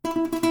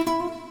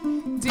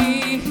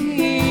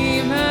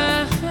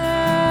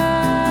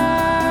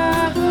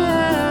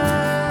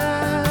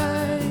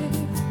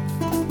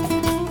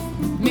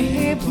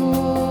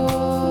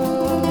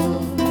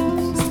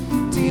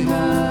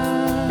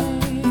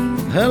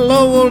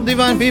Hello, all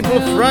divine people.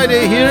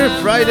 Friday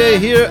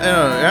here,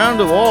 and around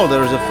the world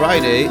there is a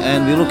Friday,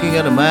 and we're looking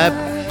at a map,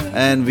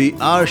 and we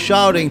are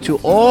shouting to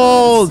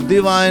all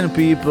divine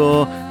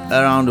people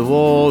around the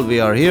world. We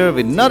are here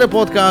with another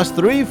podcast,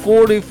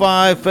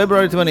 3:45,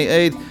 February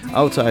 28th,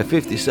 outside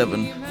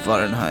 57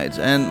 Fahrenheit.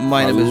 And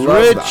my name is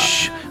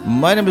Rich.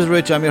 My name is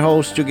Rich. I'm your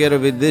host together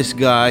with this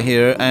guy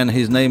here, and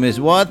his name is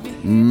what?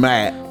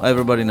 Matt.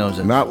 Everybody knows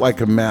it. Not like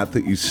a mat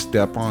that you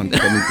step on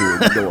coming through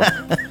the door.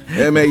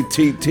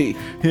 M-A-T-T.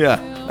 Yeah,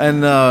 and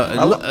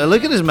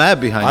look at his map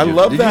behind you. I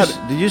love did that.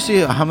 Did you see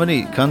how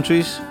many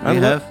countries we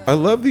have? I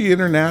love the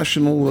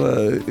international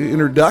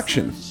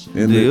introduction.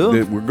 Do you?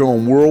 That we're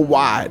going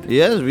worldwide.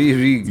 Yes, we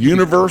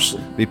Universal.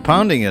 we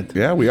pounding it.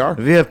 Yeah, we are.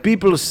 We have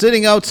people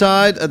sitting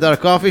outside at our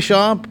coffee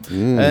shop,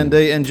 and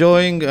they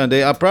enjoying. And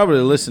they are probably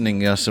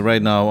listening us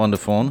right now on the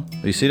phone.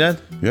 You see that?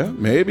 Yeah,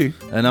 maybe.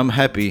 And I'm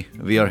happy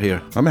we are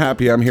here. I'm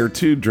happy I'm here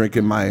too,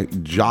 drinking my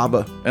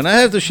Java. And I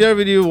have to share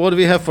with you what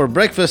we have for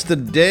breakfast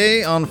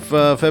today on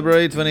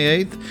February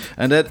 28th.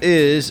 And that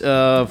is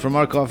from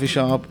our coffee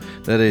shop.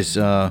 That is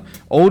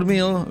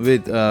oatmeal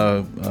with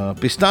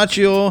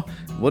pistachio.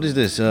 What is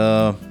this?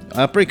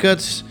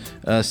 Apricots,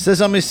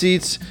 sesame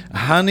seeds,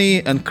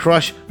 honey, and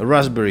crushed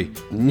raspberry.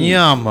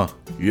 Yum.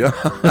 Yeah,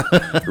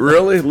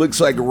 really? Looks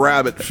like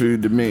rabbit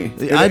food to me.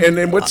 And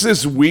then what's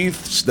this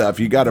Weath stuff?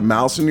 You got a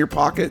mouse in your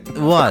pocket?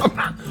 What?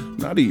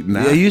 Not eating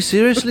that. Are you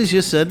seriously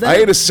just said that? I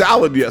ate a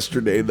salad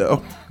yesterday,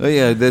 though. Oh,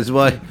 yeah, that's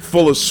why.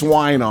 Full of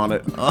swine on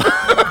it.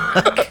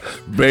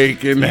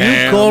 Bacon,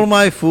 ham. You call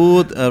my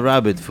food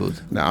rabbit food.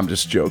 No, I'm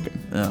just joking.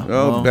 Yeah,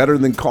 Oh, well. better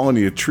than calling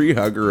you a tree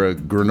hugger, a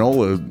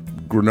granola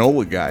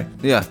guy.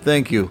 Yeah,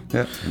 thank you.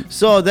 Yeah.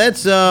 So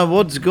that's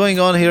what's going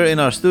on here in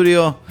our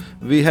studio.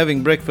 We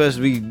having breakfast.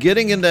 We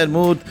getting in that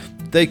mood.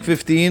 Take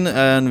 15,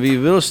 and we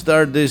will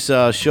start this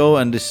show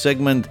and this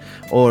segment,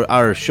 or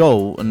our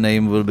show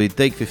name will be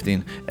Take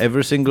 15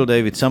 every single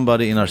day with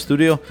somebody in our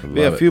studio. We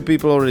have a few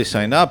people already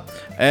signed up,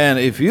 and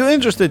if you're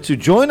interested to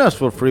join us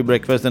for free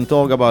breakfast and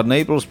talk about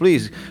Naples,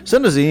 please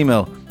send us an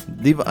email.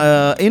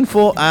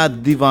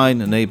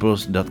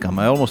 info@divinenaples.com.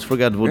 I almost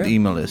forgot what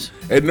email is.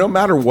 And no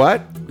matter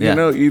what, Yeah. you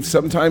know,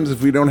 sometimes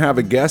if we don't have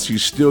a guest, you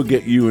still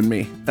get you and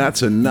me.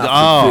 That's enough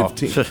Oh, for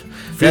 15. that's-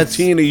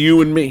 15 of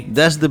you and me.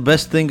 That's the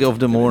best thing of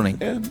the morning.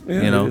 Yeah,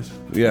 you know. it is.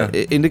 Yeah.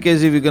 In the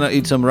case if you're gonna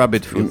eat some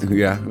rabbit food.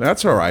 Yeah,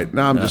 that's all right.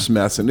 No, I'm just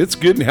messing. It's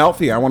good and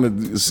healthy. I want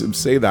to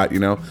say that, you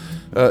know.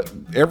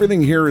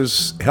 Everything here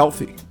is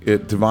healthy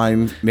at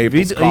Divine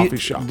Naples Coffee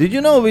Shop. Did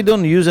you know we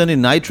don't use any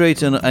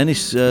nitrates in any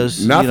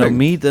Nothing.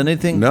 meat,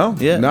 anything? No,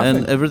 Yeah, nothing.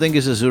 and everything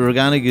is as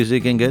organic as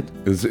you can get,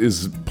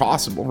 Is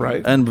possible,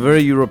 right? and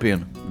very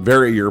European.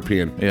 Very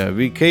European. Yeah,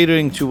 we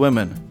catering to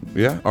women.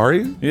 Yeah, are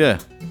you? Yeah.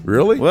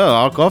 Really? Well,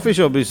 our coffee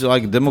shop is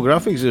like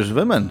demographics is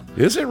women.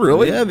 Is it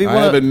really? Yeah, we I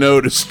wanna- haven't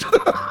noticed.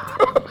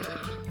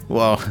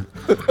 Well,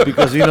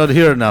 because you're not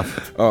here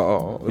enough.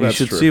 Oh, You that's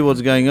should true. see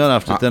what's going on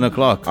after 10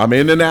 o'clock. I'm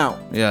in and out.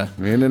 Yeah.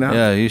 In and out.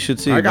 Yeah, you should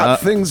see. I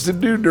got things to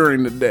do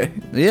during the day.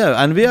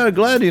 Yeah, and we are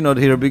glad you're not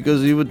here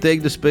because you would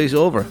take the space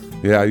over.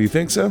 Yeah, you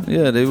think so?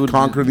 Yeah, they would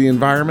Conquer the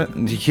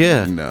environment?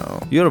 Yeah. No.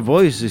 Your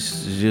voice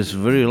is just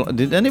very.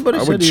 Did anybody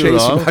I say would you were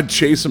chase them. loud? I'd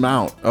chase them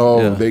out.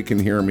 Oh, Yeah. they can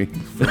hear me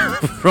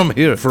From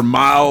here? for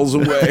miles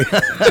away.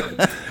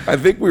 I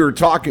think we were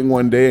talking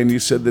one day, and you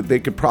said that they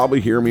could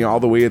probably hear me all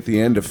the way at the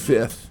end of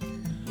 5th.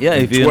 Yeah,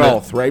 if you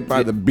 12th, right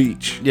by the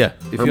beach. Yeah,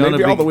 if or you're on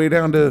maybe a all big- the way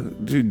down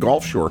to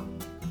Gulf Shore.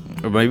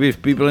 Or maybe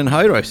if people in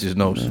high rises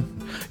knows.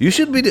 You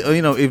should be.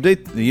 You know, if they.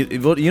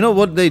 You know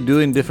what they do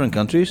in different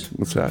countries.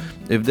 What's that?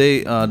 If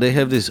they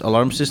have this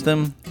alarm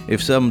system.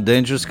 If some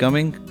danger's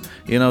coming,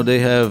 you know they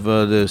have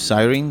the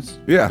sirens.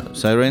 Yeah.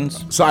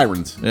 Sirens.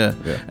 Sirens. Yeah.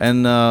 Yeah.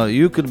 And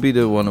you could be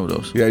the one of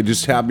those. Yeah,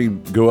 just have me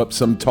go up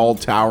some tall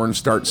tower and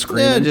start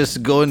screaming. Yeah,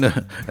 just go in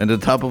the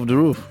top of the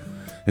roof.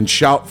 And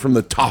shout from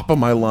the top of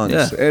my lungs.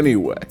 Yeah.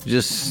 Anyway.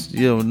 Just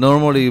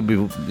normally you'd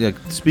be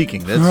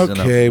speaking. That's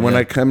enough. Okay, when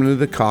Yeah. I come into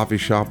the coffee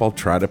shop, I'll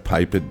try to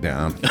pipe it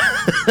down.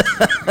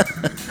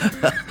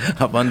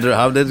 I wonder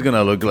how that's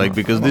gonna look like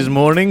because this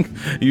morning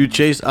you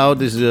chased out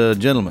this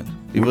gentleman.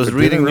 He was Did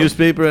reading he really?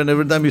 newspaper, and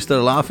every time you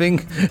start laughing,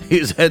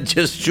 his head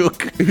just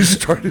shook. He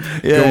started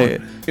Yeah,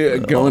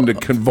 going to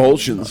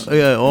convulsions.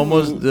 Yeah,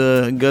 almost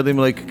got him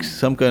like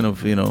some kind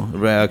of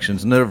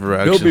reactions, nerve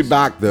reactions. He'll be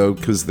back though,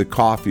 because the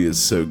coffee is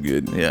so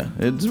good. Yeah,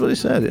 it's really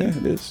sad. Yeah. Yeah,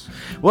 it is.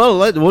 Well,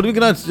 what do we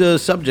got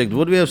subject?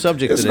 What do we have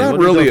subject It's today? not What are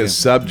we really talking? a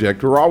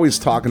subject. We're always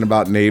talking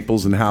about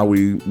Naples and how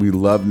we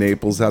love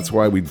Naples. That's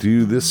why we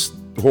do this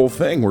whole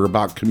thing. We're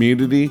about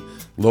community,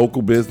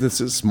 local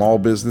businesses, small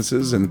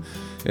businesses, and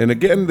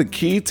again, the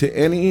key to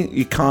any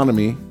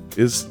economy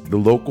is the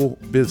local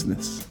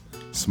business,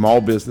 small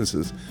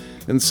businesses.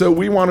 And so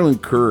we want to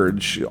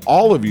encourage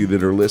all of you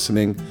that are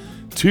listening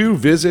to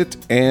visit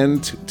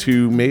and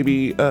to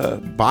maybe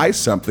buy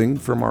something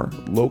from our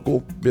local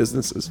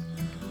businesses.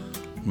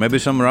 Maybe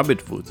some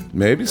rabbit food.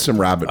 Maybe some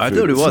rabbit I food.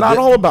 tell you It's what, not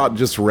that- all about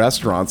just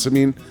restaurants. I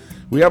mean,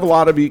 we have a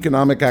lot of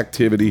economic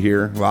activity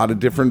here, a lot of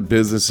different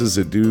businesses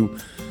that do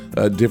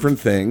different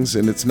things.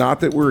 And it's not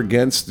that we're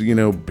against,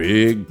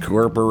 big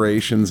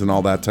corporations and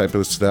all that type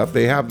of stuff.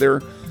 They have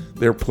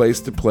their place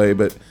to play,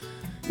 but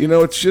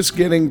it's just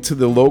getting to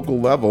the local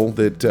level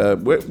that,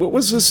 what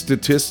was the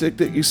statistic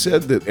that you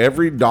said that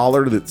every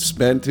dollar that's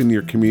spent in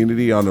your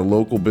community on a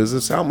local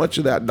business, how much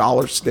of that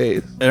dollar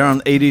stays?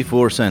 Around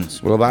 84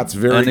 cents. Well, that's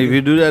very And if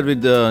you do that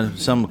with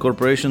some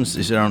corporations,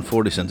 it's around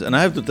 40 cents. And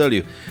I have to tell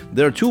you,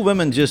 there are two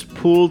women just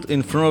pulled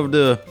in front of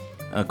the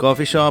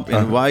coffee shop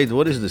in white.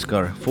 What is this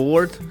car?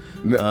 Ford?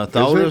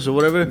 Taurus or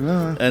whatever.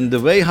 No. And the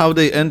way how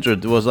they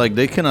entered was like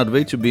they cannot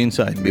wait to be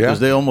inside because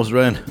they almost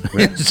ran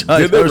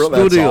inside Did they our really?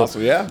 studio. That's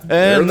awesome. Yeah. And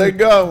there they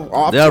go.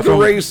 Off they to are the from-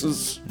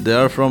 races. They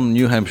are from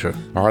New Hampshire.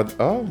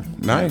 Oh,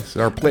 nice.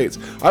 Our plates.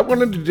 I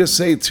wanted to just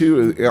say,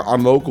 too,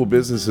 on local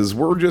businesses,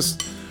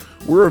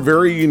 we're a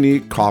very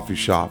unique coffee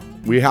shop.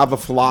 We have a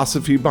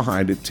philosophy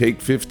behind it.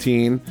 Take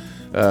 15.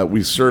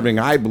 We're serving,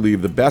 I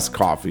believe, the best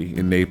coffee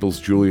in Naples.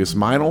 Julius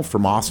Meinl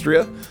from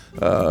Austria,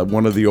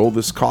 one of the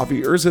oldest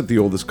coffee, or is it the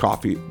oldest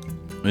coffee?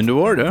 In the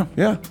world, yeah.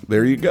 Yeah,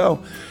 there you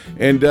go.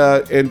 And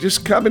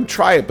just come and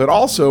try it. But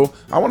also,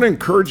 I want to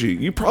encourage you.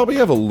 You probably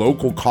have a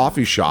local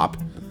coffee shop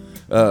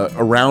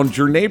around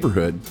your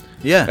neighborhood.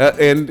 Yeah.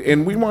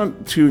 And we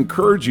want to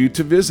encourage you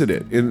to visit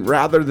it, and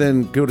rather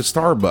than go to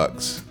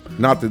Starbucks.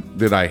 Not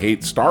that I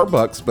hate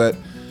Starbucks, but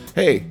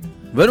hey,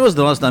 When was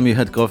the last time you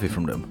had coffee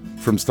from them?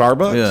 from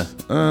Starbucks? Yeah.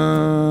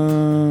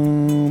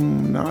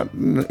 Not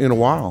in a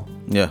while.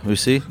 Yeah, we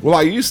see. Well,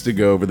 I used to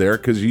go over there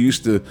because I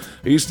used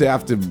to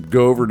have to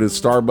go over to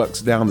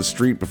Starbucks down the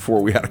street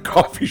before we had a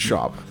coffee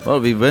shop. Well,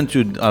 we went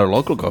to our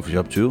local coffee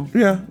shop too.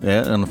 Yeah.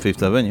 Yeah, on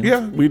Fifth Avenue.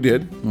 Yeah, we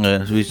did.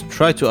 We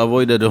tried to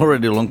avoid that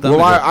already a long time Well,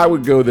 ago. I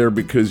would go there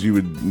because you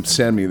would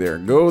send me there.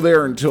 Go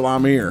there until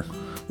I'm here.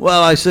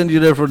 Well, I send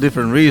you there for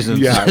different reasons.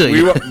 Yeah,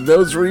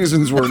 those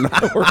reasons we're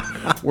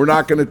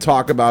not going to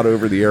talk about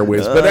over the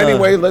airways. But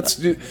anyway, let's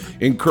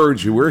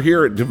encourage you. We're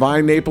here at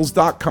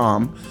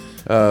divinenaples.com.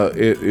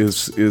 It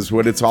is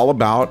what it's all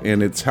about,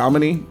 and it's how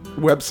many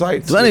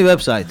websites? 20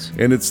 websites.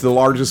 And it's the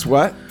largest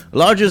what?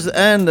 Largest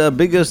and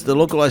biggest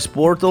localized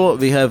portal.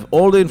 We have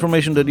all the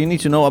information that you need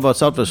to know about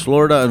Southwest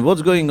Florida and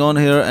what's going on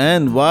here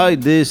and why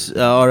this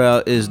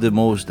area is the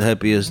most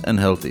happiest and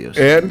healthiest.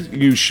 And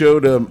you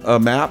showed a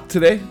map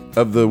today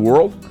of the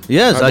world?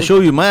 Yes, I show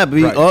you map.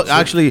 We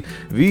Right,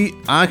 we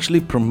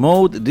actually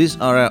promote this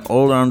area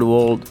all around the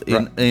world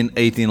in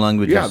 18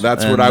 languages. Yeah,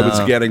 that's what And, I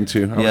was getting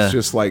to. I yeah. was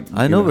just like,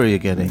 I know where you're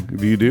getting.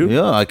 You do?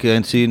 Yeah, I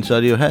can see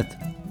inside your head.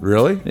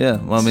 Really? Yeah,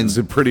 well, I mean, Is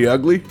it pretty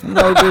ugly?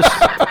 no,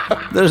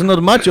 there's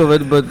not much of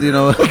it, but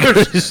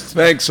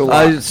Thanks a lot.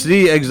 I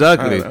see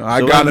exactly. I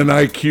So got I'm- an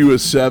IQ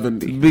of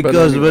 70.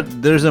 because anyway.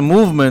 but there's a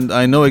movement.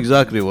 I know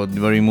exactly what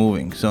where you're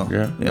moving. So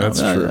Yeah, that's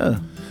true. yeah.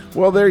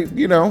 Well, there,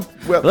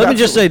 well, Let me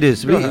just say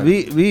this: Go ahead.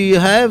 we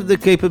have the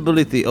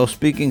capability of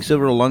speaking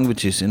several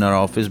languages in our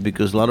office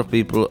because a lot of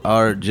people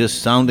are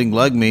just sounding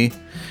like me,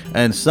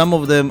 and some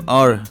of them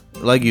are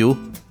like you.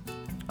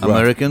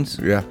 Americans.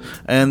 Yeah.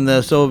 And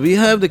so we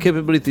have the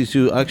capability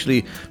to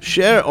actually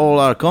share all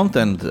our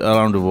content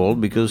around the world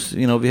because,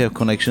 we have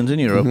connections in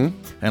Europe. Mm-hmm.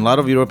 And a lot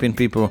of European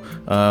people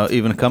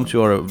even come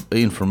to our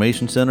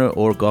information center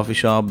or coffee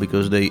shop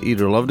because they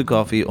either love the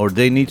coffee or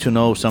they need to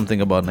know something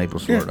about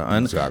Naples, Florida.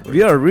 And exactly.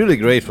 we are really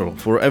grateful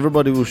for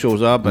everybody who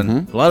shows up.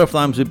 And a lot of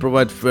times we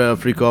provide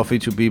free coffee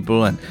to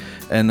people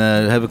and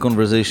have a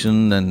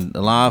conversation and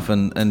laugh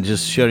and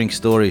just sharing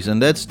stories.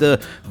 And that's the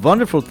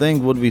wonderful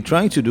thing what we're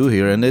trying to do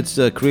here, and it's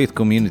create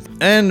community.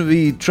 And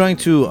we trying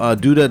to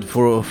do that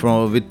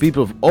with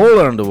people all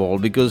around the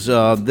world because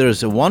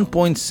there's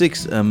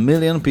 1.6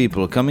 million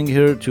people coming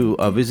here to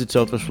visit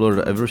Southwest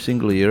Florida every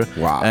single year.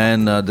 Wow.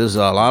 And there's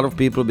a lot of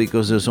people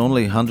because there's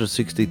only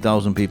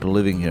 160,000 people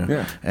living here.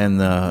 Yeah.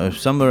 And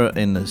somewhere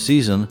in the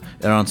season,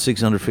 around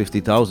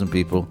 650,000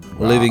 people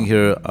living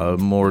here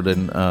more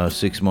than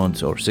 6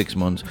 months or 6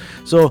 months.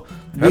 So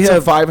we That's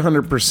have a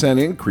 500%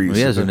 increase.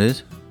 yes, it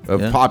is. Of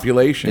Yeah.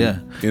 population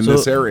in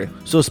this area.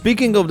 So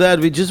speaking of that,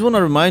 we just want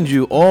to remind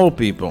you, all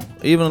people,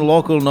 even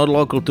local, not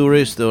local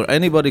tourists, or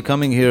anybody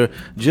coming here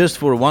just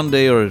for one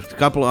day or a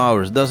couple of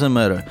hours, doesn't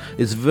matter.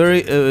 It's very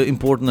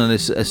important and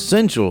it's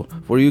essential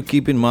for you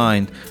keep in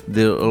mind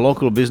the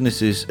local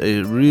businesses.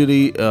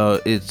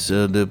 It's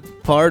the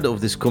part of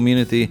this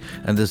community,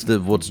 and that's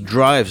what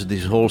drives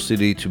this whole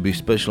city to be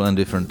special and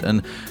different.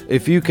 And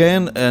if you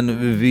can, and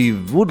we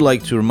would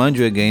like to remind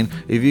you again,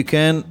 if you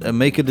can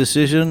make a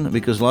decision,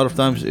 because a lot of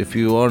times if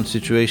you are in a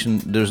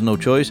situation there's no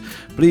choice,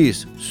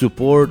 please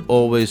support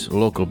always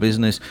local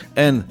business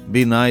and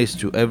be nice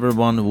to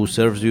everyone who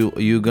serves you.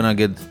 You're gonna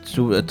get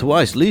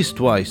at least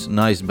twice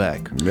nice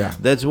back. Yeah.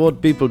 That's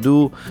what people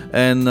do,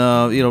 and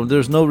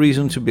there's no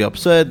reason to be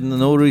upset,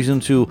 no reason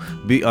to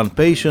be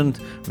impatient.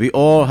 We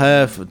all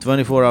have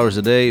 24 hours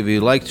a day. We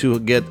like to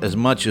get as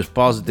much as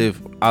positive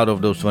out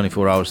of those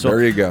 24 hours. So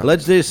There you go.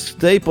 let's just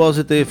stay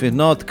positive. If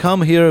not,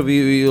 come here.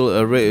 We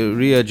will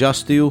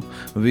readjust you.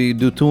 We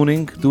do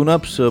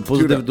tune-ups,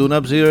 positive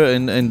tune-ups here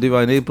in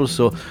Divine Naples.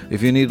 So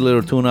if you need a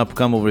little tune-up,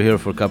 come over here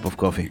for a cup of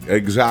coffee.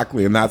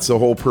 Exactly, and that's the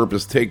whole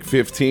purpose. Take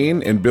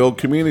 15 and build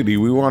community.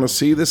 We want to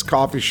see this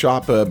coffee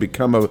shop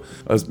become a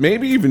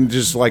maybe even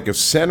just like a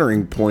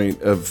centering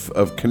point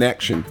of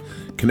connection,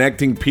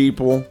 connecting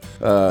people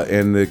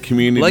and the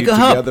community Like a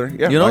together. hub.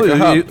 Yeah, You know, like a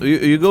hub.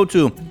 you go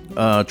to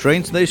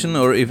train station,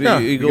 or if Yeah,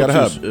 you you go got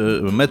a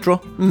to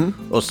metro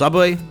or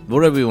subway,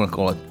 whatever you want to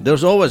call it,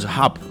 there's always a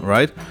hub,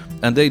 right?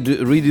 And they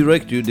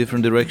redirect you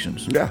different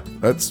directions. Yeah,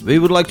 that's We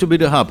would like to be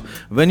the hub.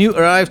 When you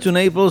arrive to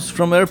Naples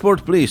from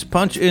airport, please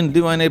punch in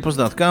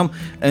divinenaples.com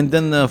and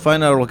then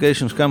find our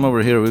locations. Come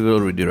over here. We will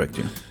redirect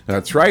you.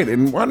 That's right.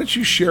 And why don't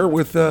you share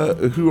with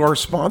who our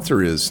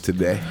sponsor is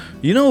today?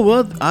 You know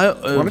what? Why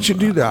don't you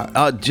do that?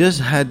 I just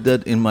had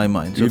that in my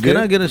mind. So You can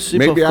did? I get a sip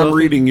Maybe of I'm coffee?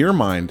 reading your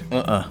mind.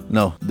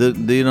 No,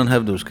 they don't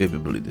have those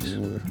capabilities.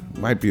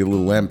 Might be a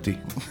little empty.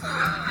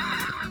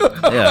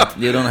 Yeah,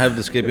 you don't have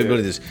these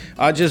capabilities.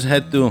 I just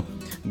had to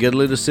get a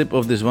little sip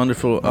of this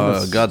wonderful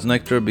God's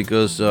nectar,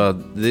 because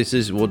this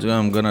is what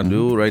I'm gonna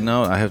do right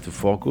now. I have to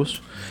focus,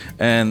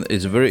 and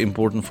it's very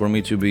important for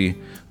me to be,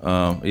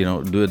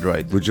 do it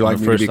right. Would you like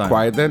the me to first be time.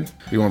 quiet then?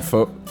 You want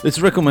It's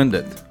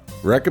recommended.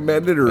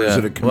 recommended, or is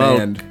it a Well,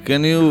 command?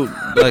 can you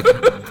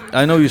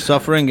I know you're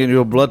suffering and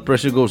your blood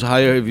pressure goes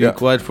higher if you're Yeah.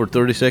 quiet for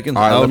 30 seconds.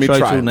 All right, I'll let me try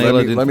try to it. nail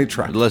Let it me- in let me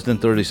try. less than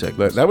 30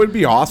 seconds. That would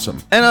be awesome.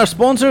 And our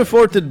sponsor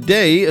for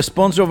today, a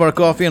sponsor of our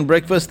coffee and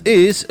breakfast,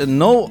 is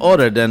no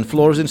other than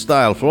Floors in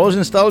Style. Floors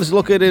in Style is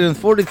located in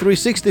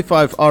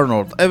 4365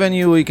 Arnold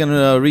Avenue. You can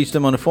reach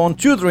them on the phone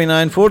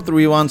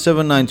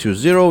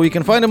 239-431-7920. You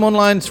can find them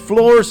online, it's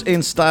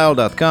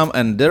floorsinstyle.com,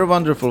 and their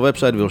wonderful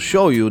website will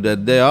show you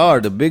that they are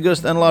the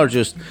biggest and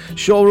largest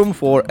showroom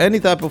for any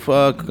type of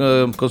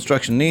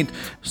construction need,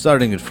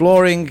 starting with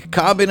flooring,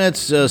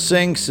 cabinets,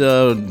 sinks,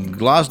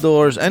 glass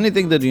doors,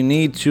 anything that you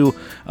need to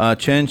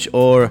change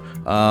or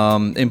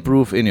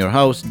improve in your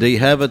house. They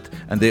have it,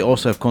 and they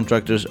also have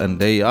contractors, and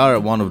they are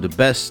one of the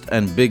best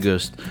and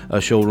biggest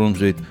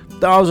showrooms with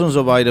thousands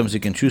of items you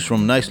can choose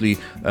from, nicely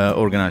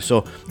organized.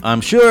 So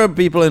I'm sure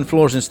people in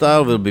Floors in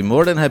Style will be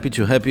more than happy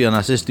to help you and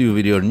assist you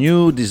with your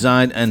new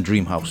design and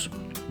dream house.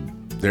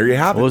 There you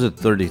have it. What was it,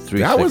 33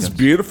 That seconds? was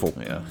beautiful.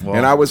 Yeah, wow.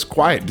 And I was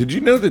quiet. Did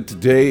you know that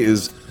today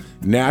is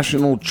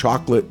National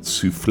Chocolate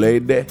Souffle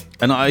Day?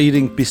 And I'm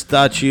eating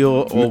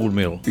pistachio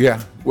oatmeal.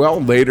 Yeah.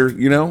 Well, later,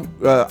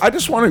 I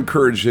just want to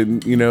encourage you,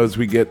 as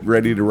we get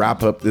ready to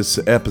wrap up this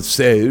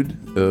episode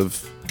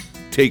of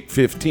Take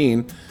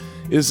 15,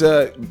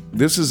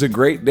 this is a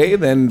great day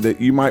then that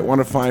you might want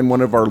to find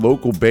one of our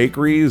local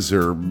bakeries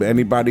or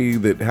anybody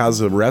that has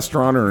a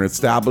restaurant or an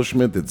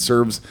establishment that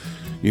serves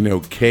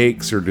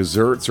cakes or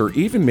desserts, or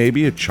even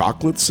maybe a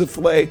chocolate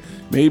souffle.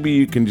 Maybe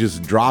you can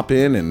just drop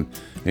in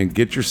and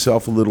get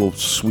yourself a little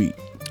sweet.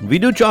 We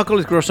do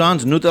chocolate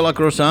croissants, Nutella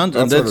croissants,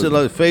 and That's that's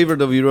what a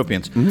favorite of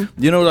Europeans.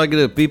 Like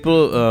the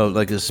people,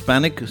 like the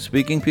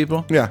Hispanic-speaking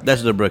people? Yeah.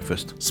 That's their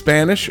breakfast.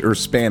 Spanish or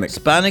Hispanic?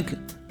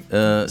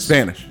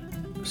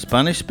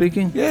 Spanish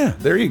speaking? Yeah,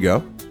 there you go.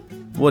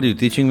 What, are you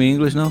teaching me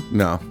English now?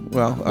 No,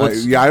 well,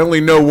 What's- I only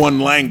know one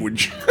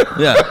language.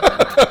 Yeah.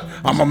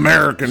 I'm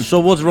American. So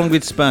what's wrong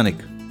with Hispanic?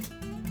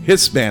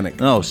 Hispanic.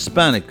 No,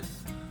 Hispanic.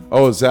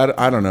 Oh, is that?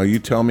 I don't know. You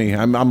tell me.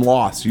 I'm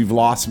lost. You've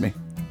lost me.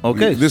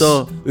 Okay, This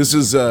so... this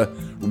is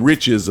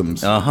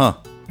richisms. Uh-huh.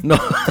 No.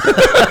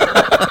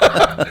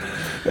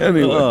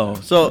 Anyway, Oh,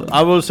 so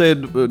I will say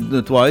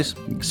it twice.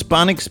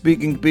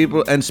 Hispanic-speaking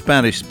people and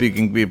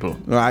Spanish-speaking people.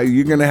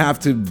 you're gonna have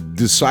to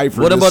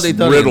decipher What this about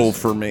Italians? riddle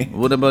for me.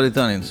 What about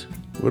Italians?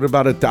 What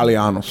about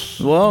Italianos?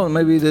 Well,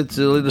 maybe that's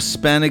a little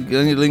Hispanic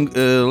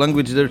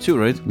language there too,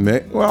 right?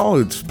 Well,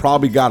 it's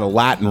probably got a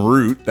Latin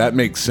root. That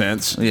makes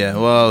sense. Yeah,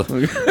 well,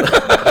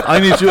 I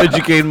need to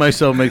educate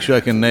myself, make sure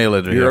I can nail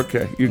it. You're here.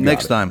 okay. You got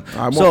Next it. time.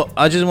 I won't- So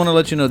I just want to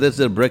let you know that's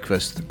their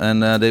breakfast,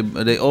 and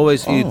they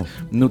always eat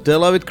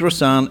Nutella with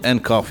croissant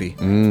and coffee.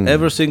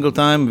 Every single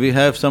time we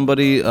have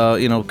somebody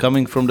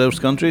coming from those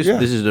countries, Yeah.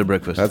 this is their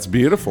breakfast. That's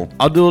beautiful.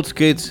 Adults,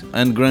 kids,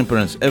 and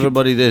grandparents,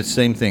 everybody did the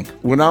same thing.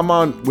 When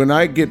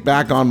I get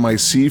back on my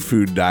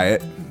seafood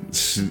diet,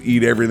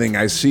 eat everything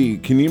I see.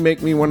 Can you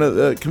make me one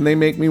of? Can they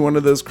make me one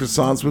of those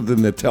croissants with the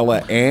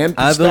Nutella and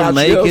I pistachios? will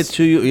make it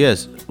to you.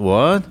 Yes.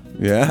 What?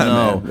 Yeah,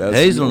 No. man, that's-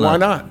 Hazelnut. Why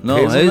not?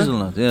 No,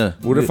 hazelnut. Yeah.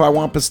 What if I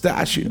want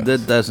pistachio?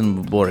 That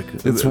doesn't work.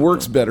 It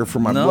works better for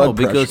my No, blood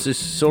pressure. because it's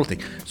salty.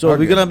 So Okay.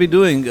 we're gonna be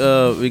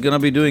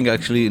doing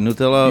actually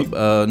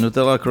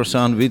Nutella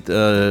croissant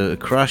with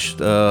crushed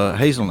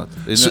hazelnut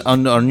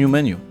on our new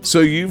menu. So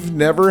you've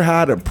never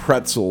had a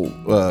pretzel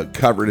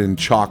covered in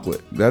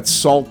chocolate? That's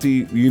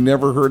salty. You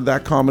never heard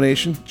that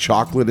combination?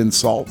 Chocolate and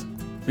salt?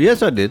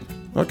 Yes, I did.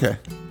 Okay.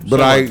 But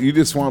So what? you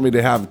just want me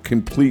to have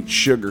complete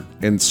sugar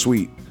and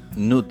sweet.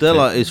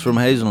 Nutella is from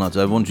hazelnuts.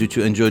 I want you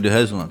to enjoy the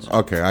hazelnuts.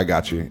 Okay, I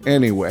got you.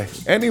 Anyway,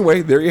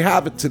 there you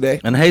have it today.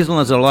 And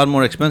hazelnuts are a lot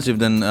more expensive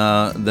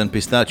than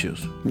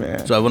pistachios.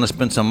 Yeah. So I want to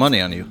spend some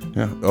money on you.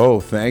 Yeah. Oh,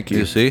 thank you.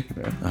 You see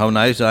how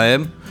nice I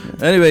am?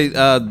 Anyway,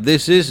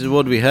 this is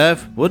what we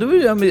have. What do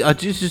we? I mean, I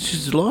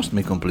just lost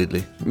me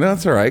completely. No,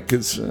 that's all right,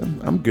 because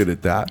I'm good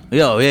at that.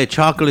 Yeah,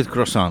 chocolate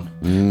croissant.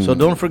 So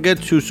don't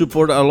forget to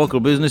support our local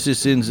businesses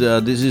since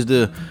this is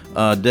the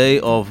day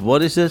of,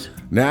 what is it?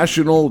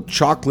 National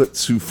Chocolate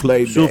Souffle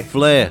Day.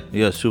 Souffle.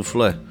 Yeah,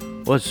 souffle.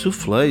 What,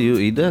 souffle? You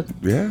eat that?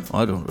 Yeah.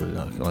 I don't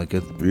really like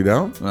it. You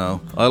don't?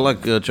 No, I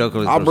like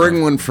chocolate. I'll croissant.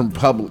 bring one from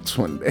Publix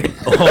one day.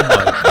 Oh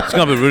my! It's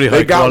gonna be really high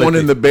They got quality. one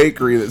in the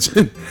bakery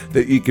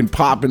that you can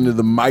pop into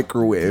the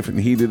microwave and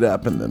heat it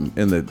up, and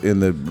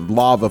the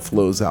lava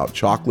flows out,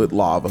 chocolate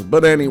lava.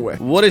 But anyway,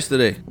 What is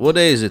today? What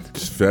day is it?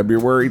 it's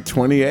February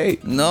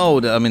 28th. No,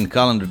 I mean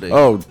calendar day.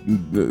 Oh,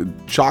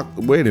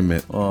 wait a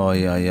minute. Oh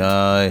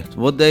yeah.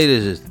 What date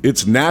is it?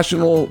 It's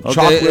National Okay,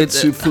 Chocolate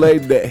Souffle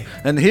Day.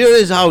 And here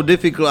is how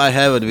difficult I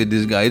have it with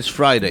this guy. It's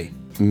Friday.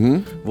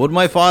 Mm-hmm. What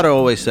my father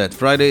always said.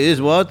 Friday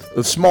is what?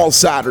 A small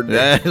Saturday.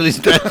 Yeah, at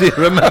least that you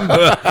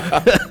remember.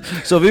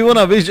 So we want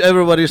to wish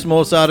everybody a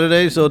small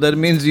Saturday. So that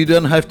means you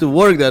don't have to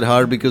work that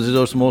hard because it's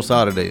a small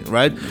Saturday,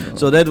 right?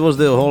 So that was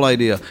the whole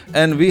idea.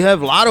 And we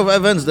have a lot of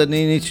events that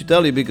we need to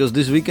tell you because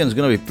this weekend is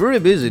going to be pretty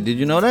busy. Did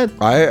you know that?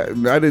 I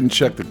didn't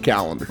check the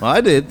calendar.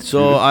 I did.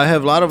 So I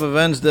have a lot of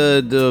events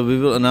that we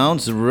will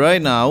announce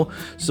right now.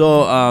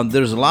 So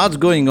there's lots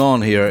going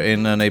on here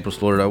in Naples,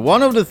 Florida.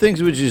 One of the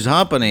things which is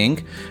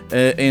happening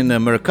in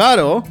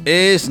Mercado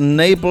is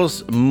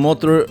Naples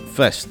Motor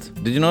Fest.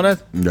 Did you know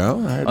that? No,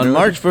 I had On no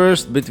March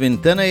 1st,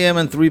 between 10 a.m.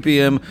 and 3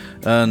 p.m.,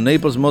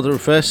 Naples Motor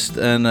Fest,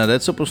 and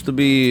that's supposed to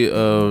be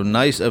a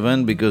nice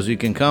event because you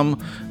can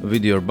come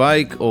with your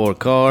bike or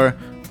car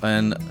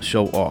and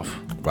show off.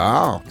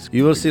 Wow.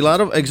 You will see a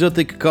lot of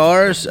exotic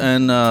cars,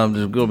 and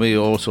there's going to be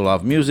also a lot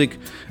of music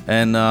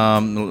and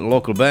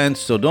local bands.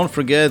 So don't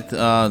forget,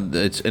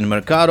 it's in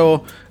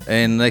Mercado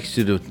and next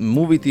to the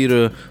movie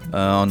theater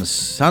on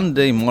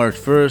Sunday, March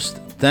 1st.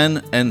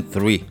 10 and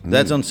 3.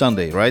 That's on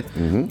Sunday, right?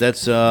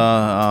 That's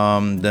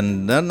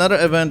then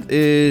another event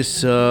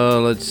is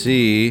let's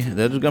see,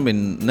 that's gonna be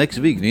next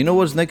week. Do you know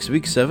what's next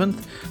week?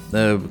 7th,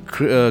 the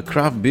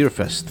Craft Beer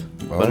Fest.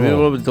 But we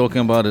will be talking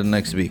about it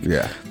next week.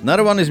 Yeah.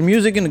 Another one is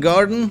music in the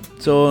garden.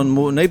 So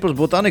Naples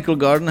Botanical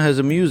Garden has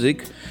a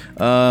music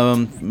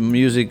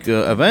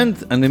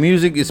event, and the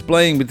music is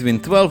playing between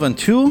 12 and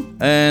 2,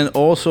 and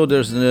also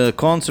there's a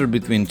concert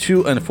between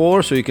 2 and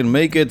 4, so you can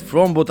make it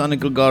from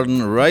Botanical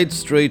Garden right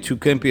straight to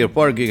Kempier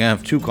Park. You can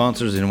have 2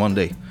 concerts in one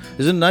day.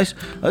 Isn't it nice?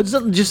 It's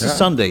not just a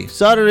Sunday.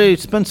 Saturday,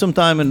 spend some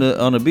time on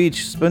the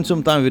beach, spend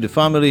some time with the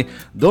family.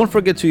 Don't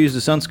forget to use the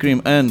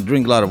sunscreen and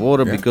drink a lot of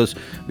water because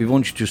we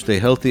want you to stay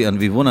healthy, and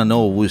we want to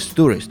know who's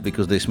tourist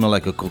because they smell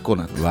like a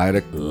coconut.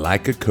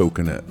 Like a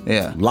coconut.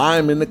 Yeah.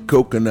 Lime in the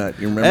coconut.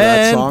 You remember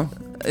that song?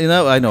 You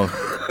know, I know.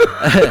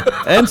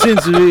 And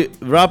since we're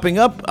wrapping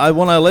up, I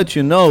want to let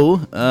you know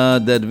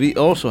that we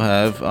also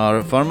have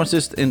our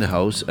pharmacist in the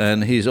house,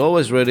 and he's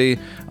always ready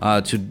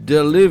to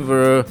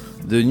deliver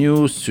the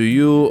news to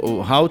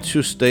you how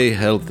to stay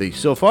healthy.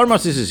 So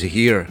pharmacist is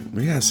here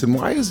Yes, and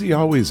why is he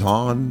always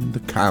on the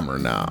camera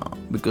now?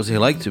 because he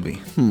likes to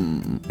be.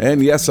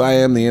 And yes, I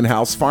am the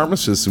in-house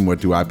pharmacist, and what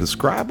do I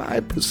prescribe? I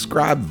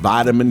prescribe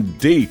vitamin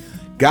D.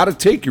 Got to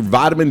take your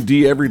vitamin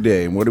D every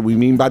day. And what do we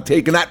mean by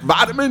taking that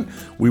vitamin?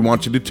 We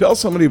want you to tell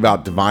somebody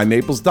about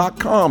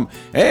DivineNaples.com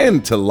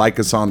and to like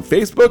us on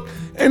Facebook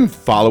and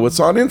follow us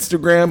on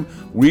Instagram.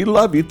 We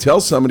love you. Tell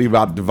somebody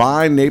about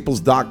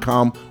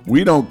DivineNaples.com.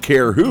 We don't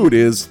care who it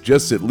is,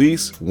 just at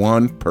least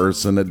one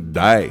person a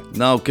day.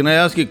 Now, can I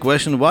ask you a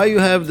question? Why you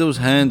have those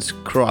hands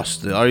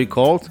crossed? Are you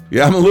cold?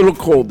 Yeah, I'm a little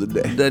cold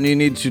today. Then you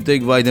need to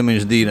take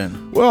vitamins D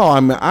then. Well,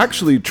 I'm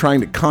actually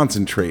trying to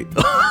concentrate.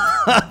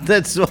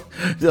 That's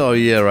oh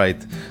yeah, right.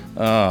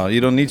 You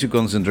don't need to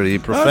concentrate. You're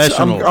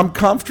professional. I'm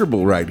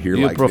comfortable right here.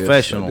 You're like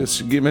professional. This.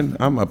 Just giving.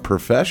 I'm a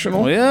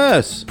professional. Oh,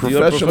 yes.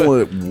 You're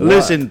Professional at what?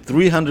 Listen,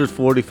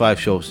 345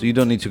 shows. You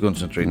don't need to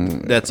concentrate.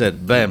 That's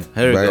it. Bam.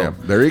 Here you Bam.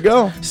 go. There you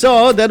go.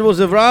 So that was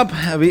a wrap.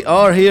 We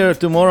are here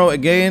tomorrow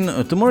again.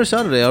 Tomorrow is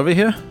Saturday. Are we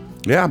here?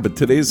 Yeah, but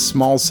today's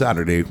small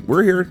Saturday.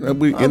 We're here.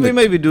 We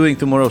may be doing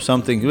tomorrow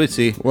something. Let's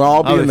see. Well,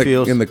 I'll how be it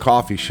feels. in the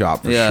coffee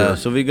shop for Yeah, sure.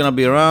 so we're gonna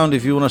be around.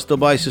 If you wanna stop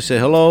by to say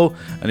hello,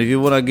 and if you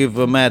wanna give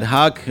a mad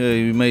hug,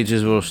 you may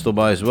just well stop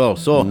by as well.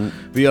 So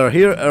we are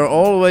here, are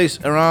always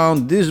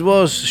around. This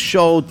was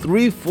show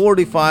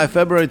 345,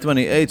 February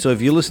 28th. So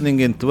if you're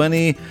listening in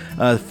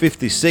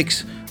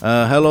 2056,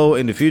 hello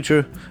in the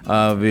future.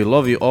 We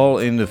love you all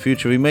in the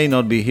future. We may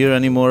not be here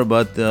anymore,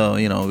 but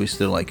we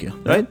still like you,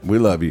 right? We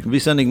love you. We'll be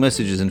sending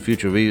messages in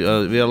future. We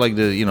are like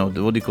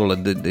what do you call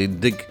it? They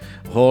dig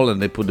hole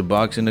and they put the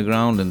box in the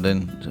ground, and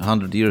then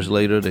 100 years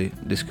later they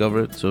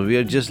discover it. So we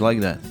are just like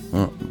that.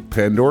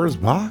 Pandora's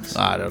box?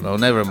 I don't know.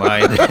 Never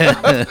mind.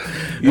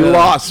 You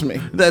lost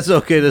me. That's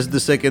okay. That's the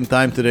second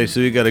time today, so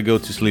you got to go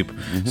to sleep.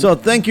 So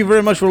thank you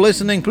very much for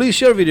listening. Please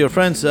share with your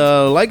friends.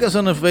 Like us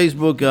on the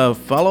Facebook.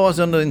 Follow us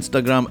on the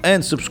Instagram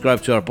and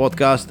subscribe to our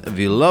podcast.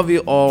 We love you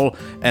all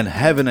and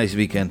have a nice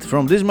weekend.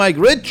 From this Mike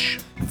Rich.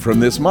 From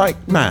this mic,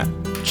 Matt.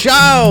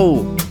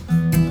 Ciao.